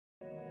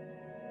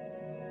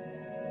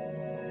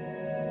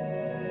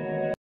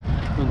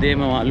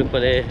උදේම මාළු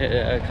පොලේ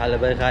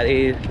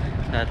කලබලකාරී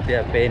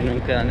සත්‍ය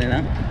පේන්නුම් කරන්නේ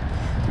නම්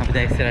අපි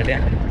දැන් ඉස්සරහට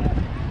යන්න.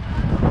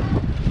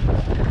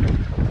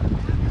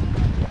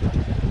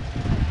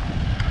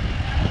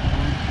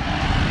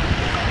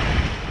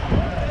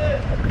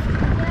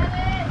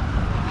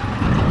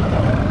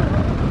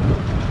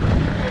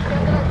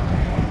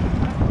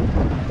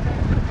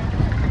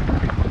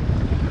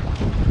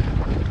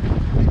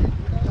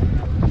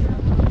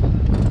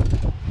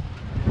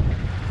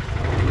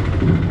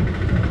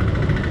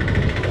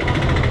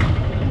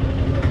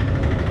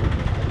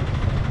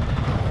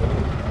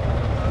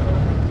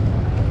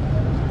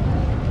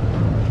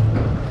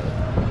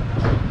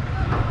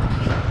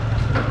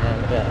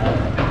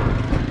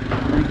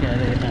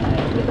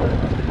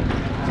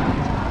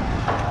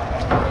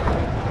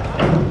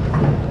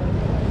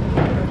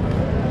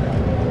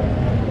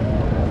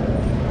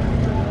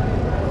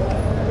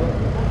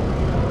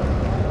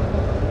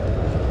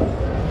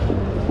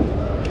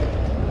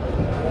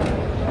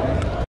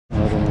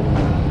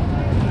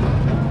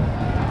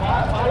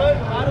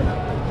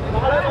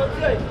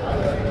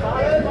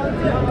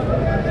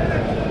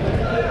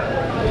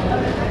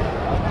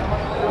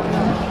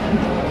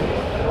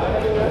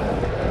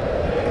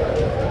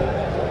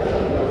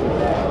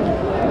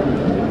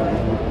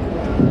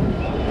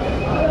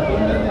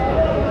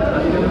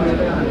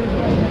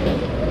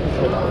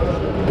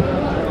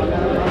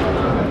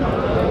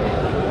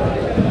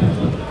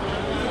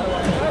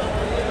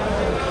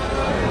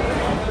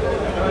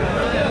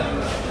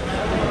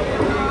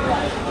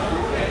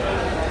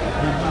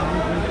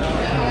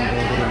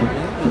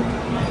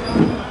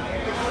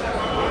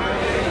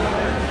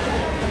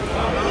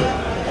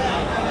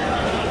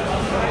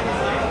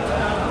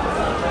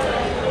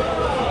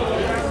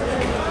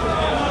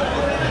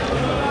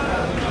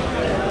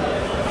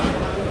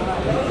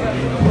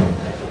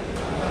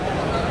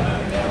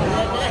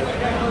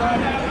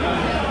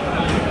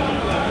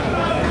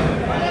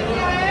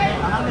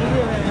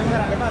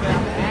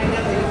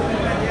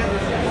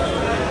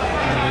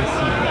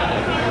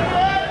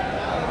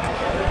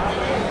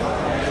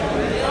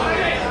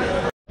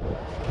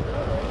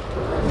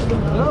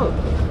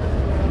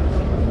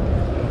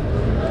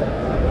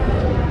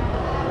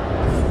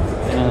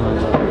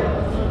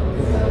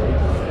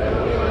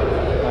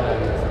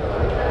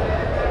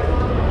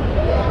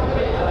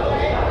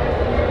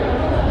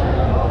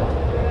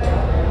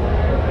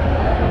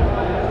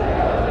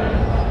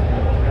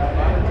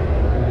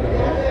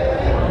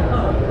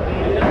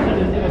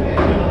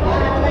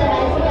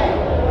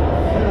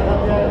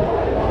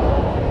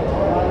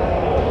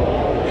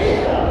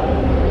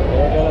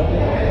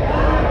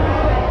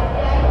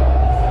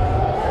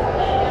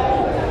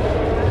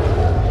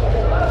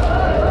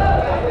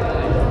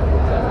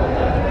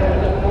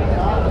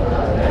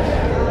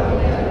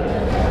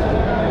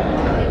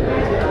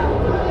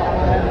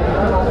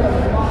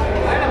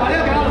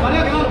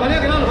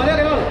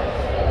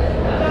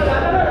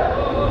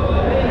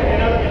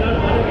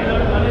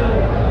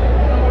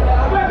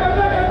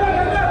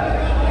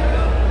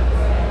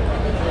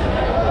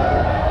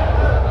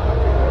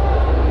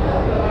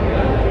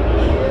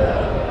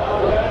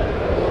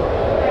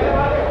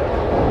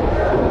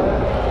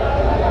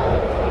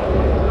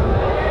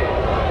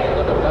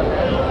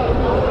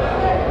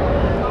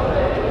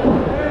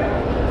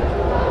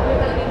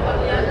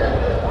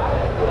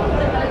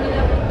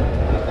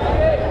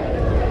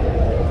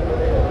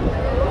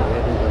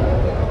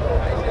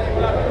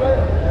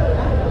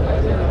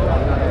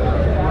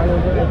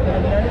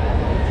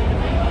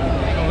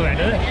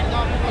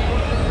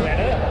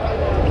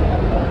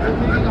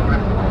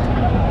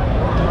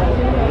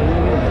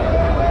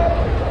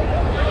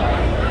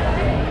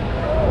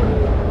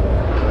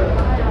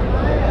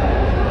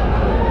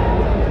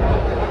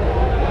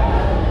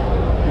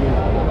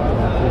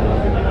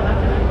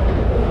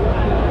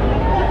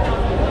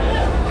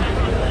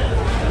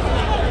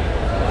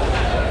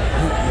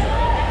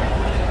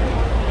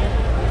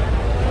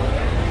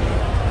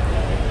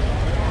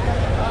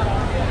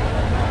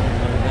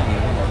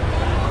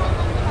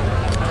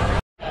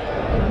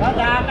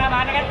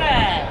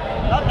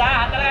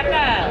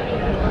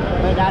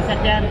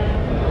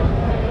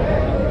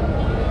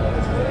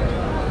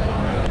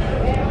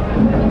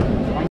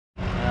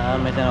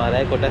 මෙතන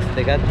වලයි කොටස්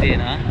දෙකක්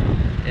තියෙනවා.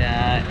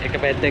 එක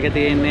පැත්තක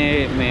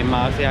තියෙන්නේ මේ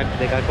මාසයක්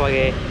දෙකක්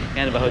වගේ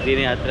يعني බහුදින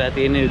යාත්‍රා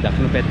තියෙන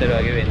දකුණු පැත්තට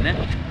වගේ වෙන්න.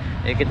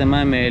 ඒකේ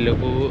තමයි මේ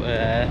ලොකු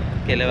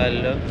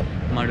කෙලවල්ල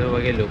මඩුව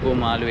වගේ ලොකු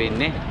මාළු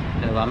ඉන්නේ.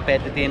 වම්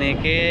පැත්තේ තියෙන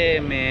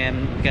එකේ මේ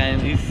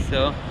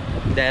කැන්ඩිස්සෝ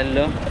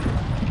දැල්ලෝ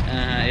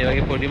ඒ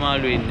වගේ පොඩි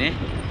මාළු ඉන්නේ.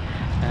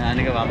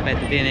 අනික වම්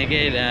පැත්තේ තියෙන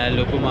එකේ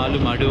ලොකු මාළු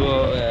මඩුව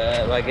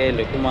වගේ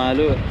ලොකු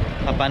මාළු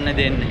කපන්න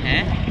දෙන්නේ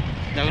නැහැ.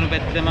 දකුණු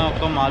පැත්තේ තමයි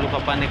ඔක්කොම මාළු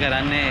කපන්නේ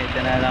කරන්නේ.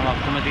 එතන ළම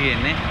ඔක්කොම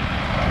තියෙන්නේ.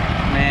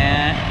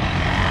 මේ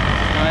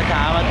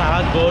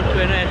තවත් බෝට්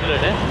වෙන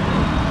ඇතුළට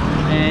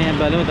මේ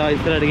බලමු තව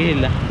ඉස්සරහට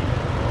ගිහිල්ලා.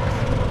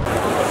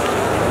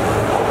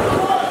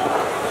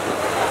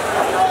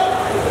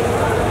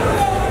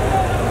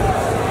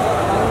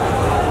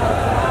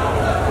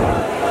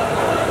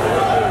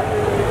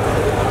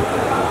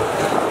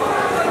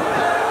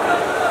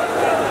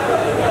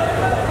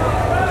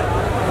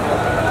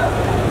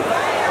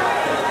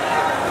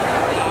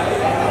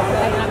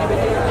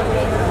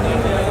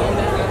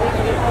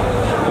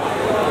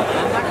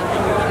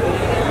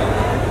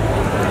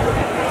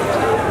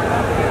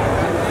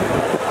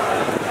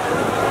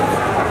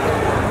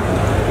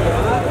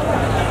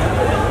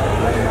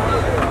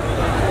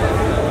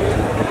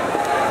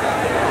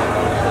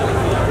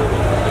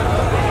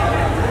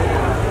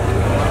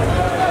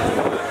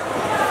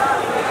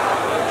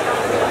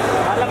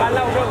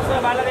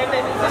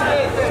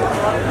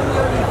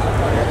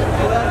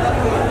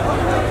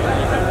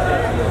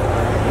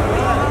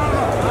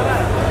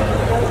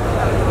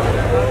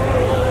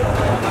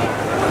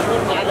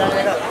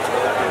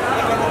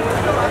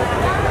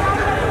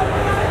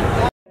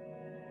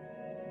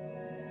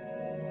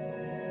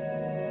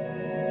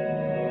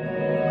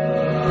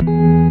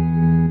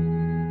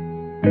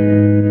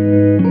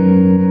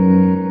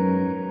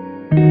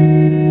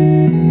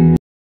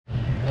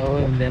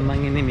 දැන්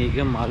මම ඉන්නේ මේක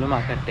මාළු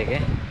මාකට්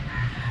එකේ.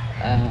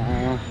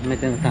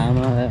 මෙතන තාම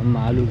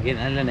මාළු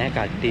ගෙනල්ලා නැහැ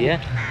කට්ටිය.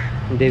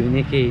 දෙවෙනි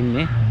එකේ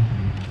ඉන්නේ.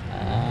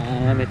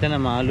 මෙතන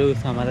මාළු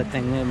සමහර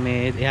තැන් මේ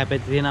එහා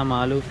පැත්තේ තියෙන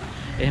මාළු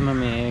එහෙම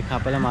මේ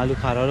කපල මාළු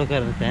කරවල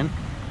කරන තැන්.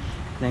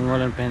 දැන්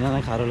ඕලන්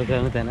පෙන්නන කරවල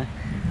කරන තැන.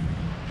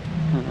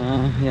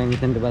 යන්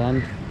ඉතින්ද බලන්න.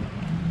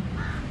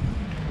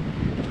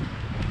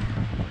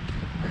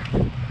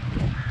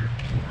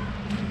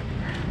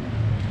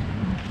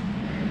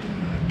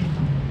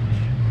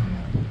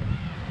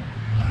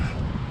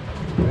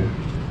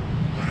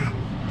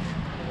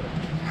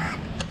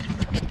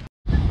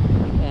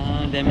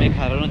 දැන් මේ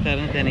කරවන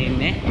තරන තැන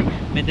ඉන්නේ.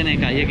 මෙතන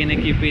එක අය කෙනෙක්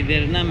කිව්ව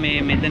විදිහට නම් මේ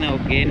මෙතන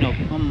ගේන්නේ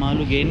ඔක්කොම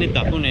මාළු ගේන්නේ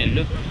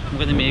දකුණෙල්ලු.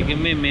 මොකද මේකෙන්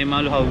මේ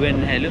මාළු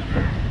හවුවෙන්නේ නැහැලු.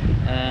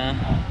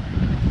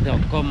 දැන්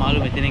ඔක්කොම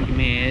මාළු මෙතනින්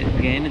මේ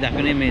ගේන්නේ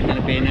දකුණේ මෙතන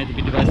පේනවා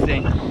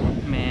පිටිපස්සෙන්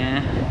මේ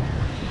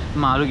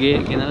මාළු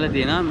ගෙනල්ලා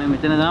තියෙනවා. මේ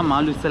මෙතන තමයි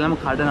මාළු ඉස්සෙල්ලාම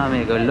කඩනවා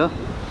මේගොල්ලෝ.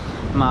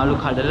 මාළු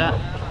කඩලා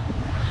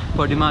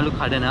පොඩි මාළු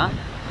කඩනවා.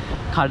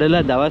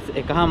 කඩලා දවස්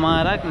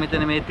එකමාරක්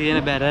මෙතන මේ තියෙන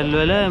බැරල්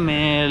වල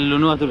මේ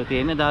ලුණු වතුර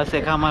තියෙන දවස්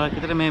එකමාරක්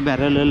විතර මේ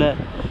බැරල් වල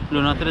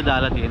ලුණු වතුර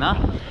දාලා තියෙනවා.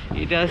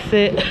 ඊට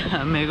පස්සේ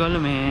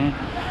මේගොල්ලෝ මේ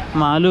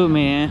මාළු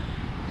මේ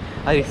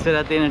අර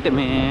ඉස්සරහ තියෙනට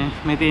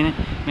මේ තියෙන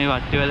මේ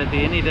වට්ටි වල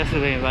තියෙන ඊට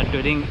පස්සේ මේ වට්ටි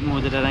වලින්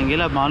මූදට අරන්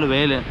ගිහලා මාළු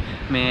වේල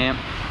මේ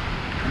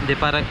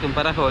දෙපාරක්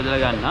තුන්පාරක් හොදලා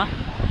ගන්නවා.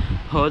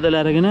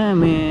 හොදලා අරගෙන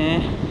මේ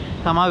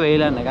තමා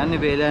වේලන්න ගන්න.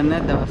 වේලන්න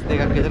දවස්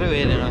දෙකක් විතර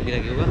වේලනවා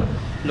කියලා කිව්වා.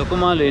 ලොකු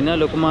මාළු එනවා.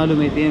 ලොකු මාළු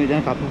මේ තියෙන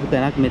විදිහ කපපු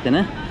තැනක් මෙතන.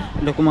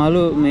 ලොකු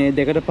මාළු මේ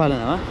දෙකට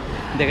පලනවා.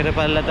 දෙකට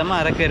පල්ලා තමයි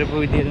අර කරපු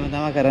විදිහටම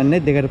තමයි කරන්නේ.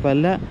 දෙකට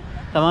පල්ලා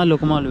තමයි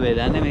ලොකු මාළු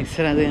වේලන්නේ. මේ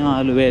ඉස්සරහ තියෙන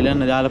මාළු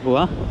වේලන්න දාලා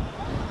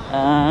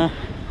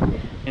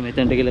මේ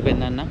මෙතනට ගිහලා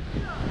පෙන්නන්න.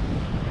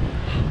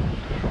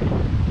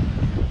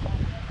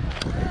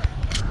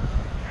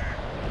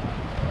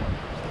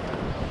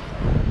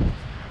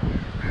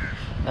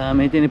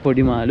 මේ තියෙන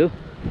පොඩි මාළු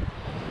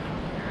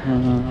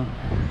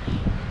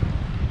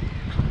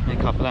මේ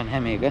කපලා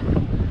නැහැ මේක.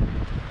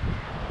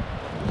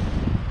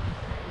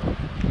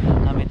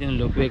 මේ තියෙන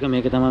ලොකු එක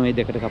මේක තමයි මේ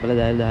දෙකට කපලා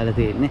දාලා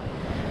තියෙන්නේ.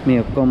 මේ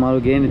ඔක්කොම මාළු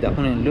ගේන්නේ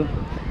දකුණෙන්ලු.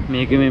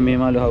 මේක මේ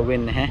මාළු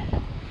හවුවෙන්නේ නැහැ.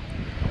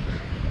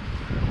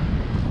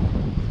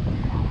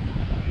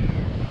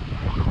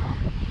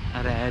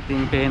 අර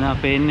ඈතින්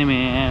පේන්නේ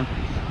මේ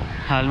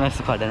හාල්මැස්ස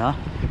කඩනවා.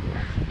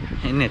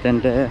 එන්නේ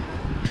එතනට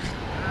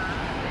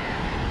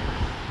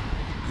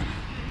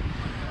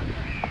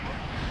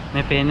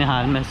මේ පේන්නේ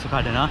හාල්මැස්ස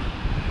කඩනවා.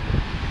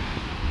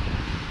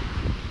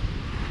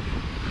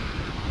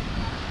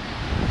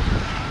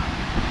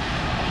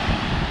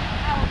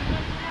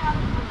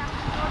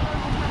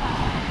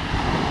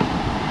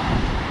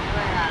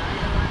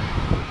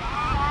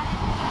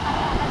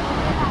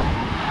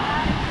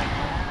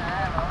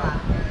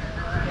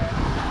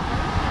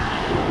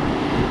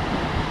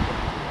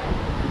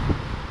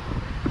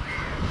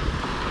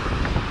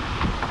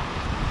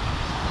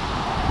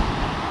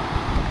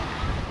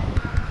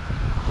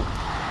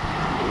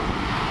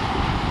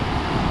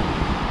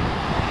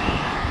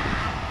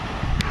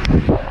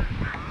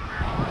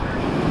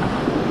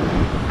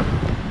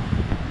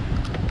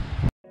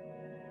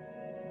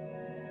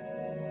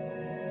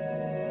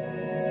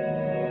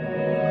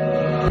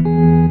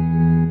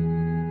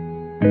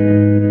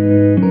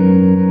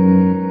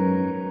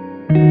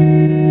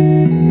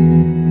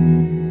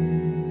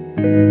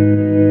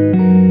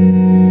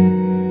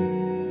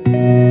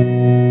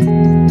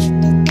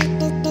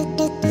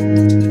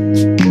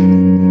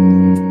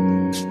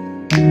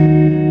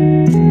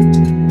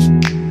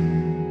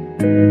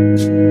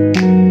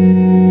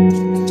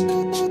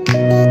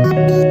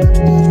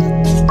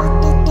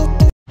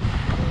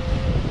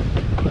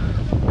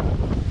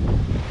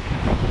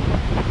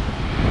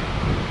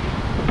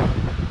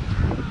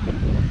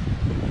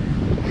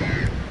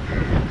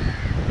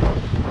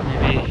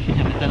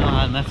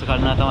 හාල්මැස්ස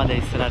කඩනවා තමයි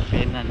දැන් ඉස්සරහට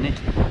පේන්නන්නේ.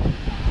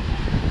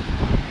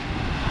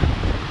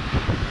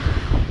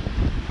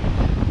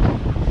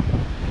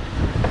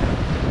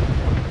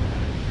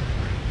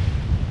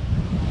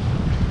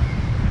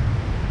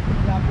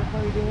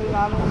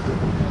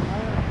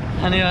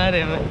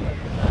 අනිවාර්යයෙන්ම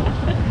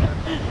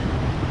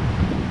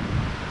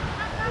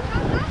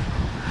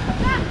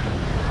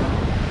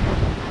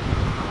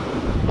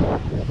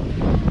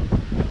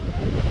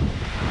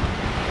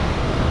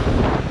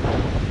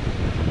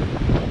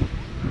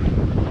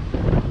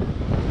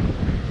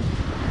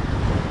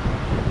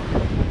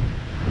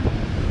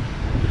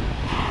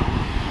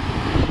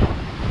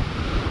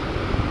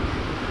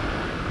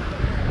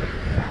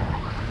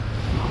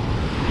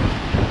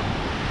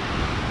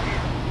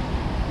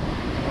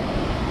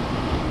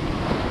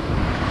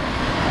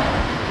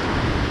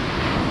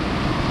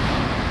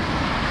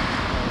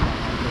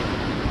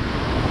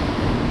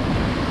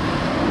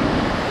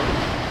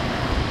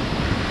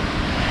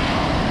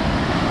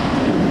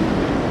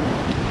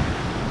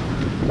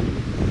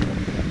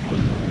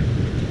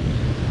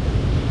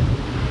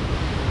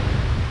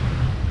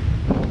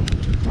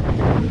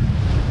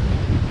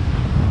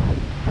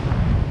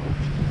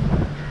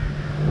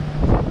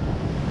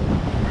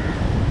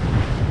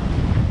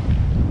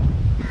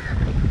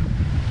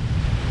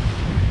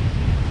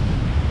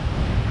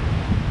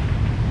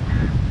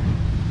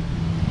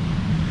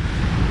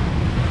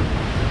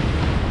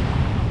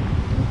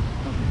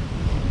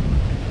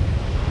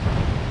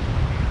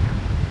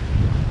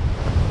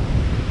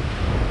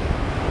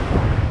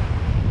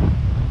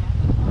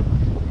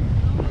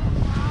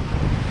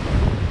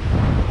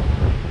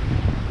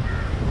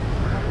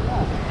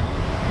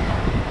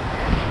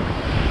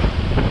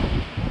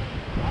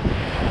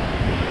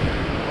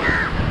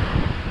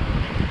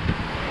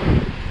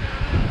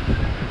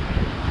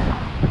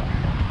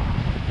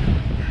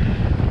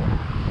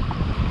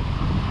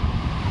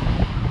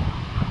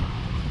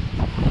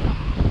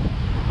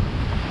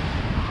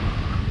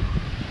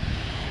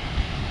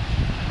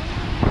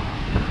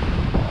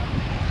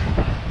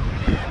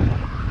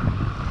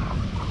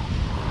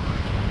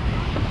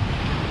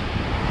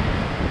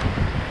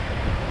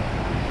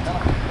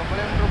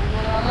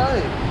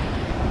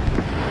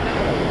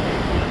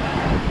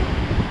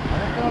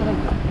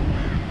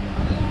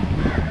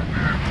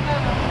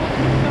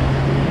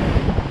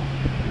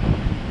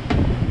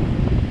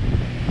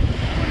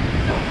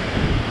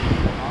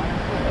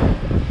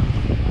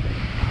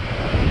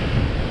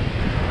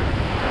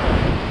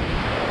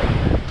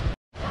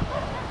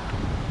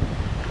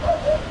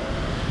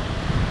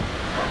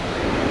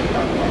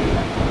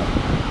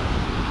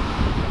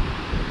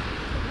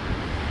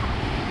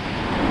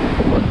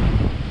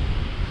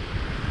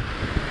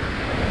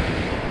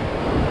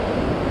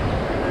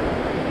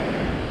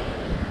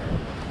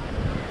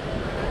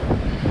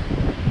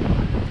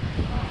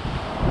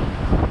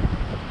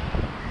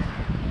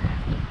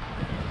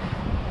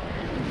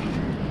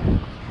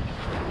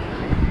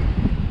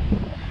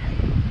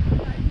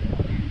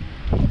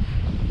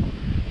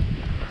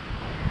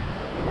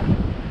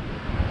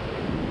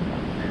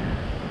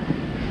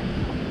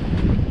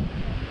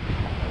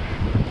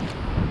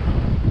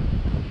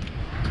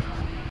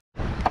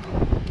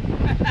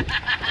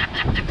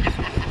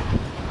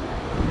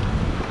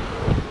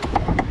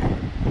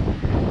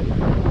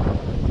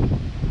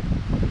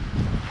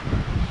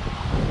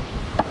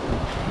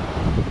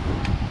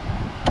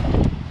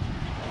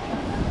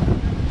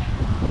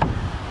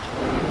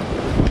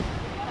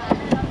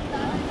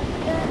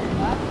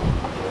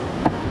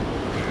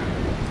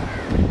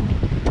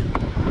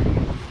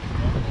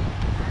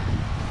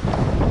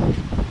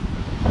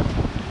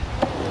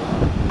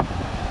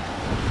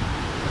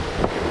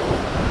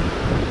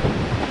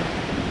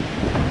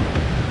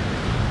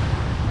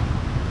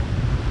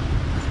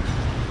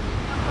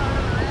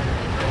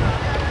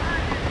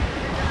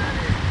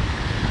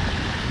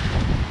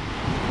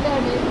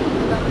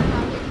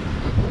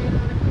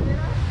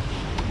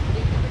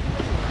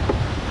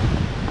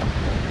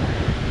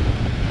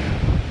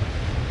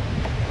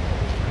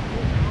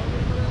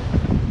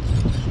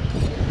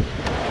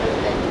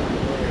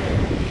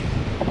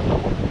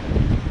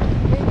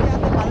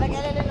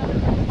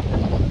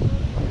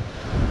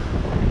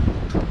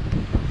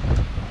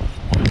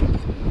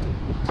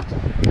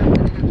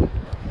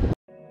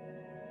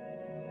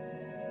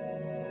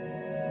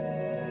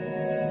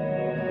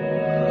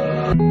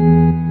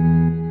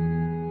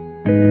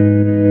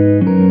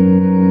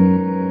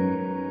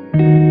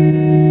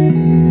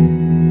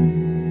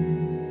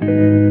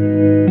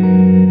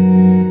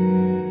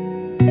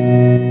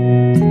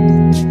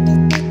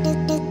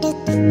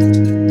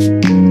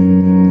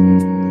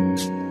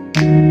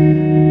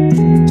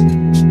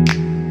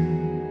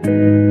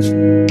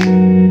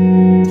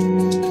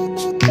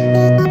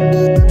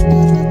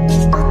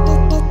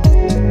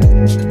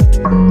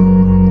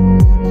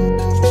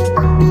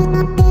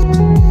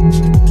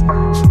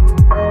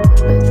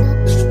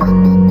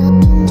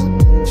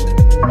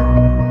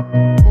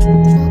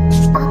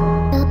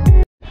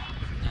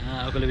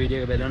ඔයගොල්ලෝ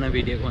වීඩියෝ එක බලන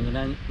වීඩියෝ එක හොඳ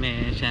නම්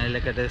මේ channel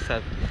එකට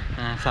sub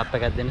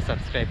එකක් දෙන්න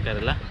subscribe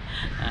කරලා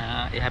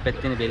එහා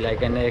පැත්තේ තියෙන bell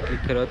icon එක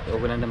click කරොත්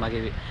ඔයගොල්ලන්ට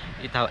මගේ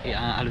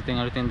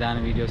අලුතෙන් දාන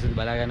වීඩියෝස්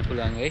බලා ගන්න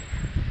පුළුවන් වෙයි.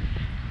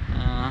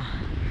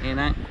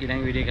 එහෙනම්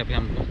ඊළඟ වීඩියෝ එක අපි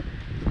හම්බ වෙමු.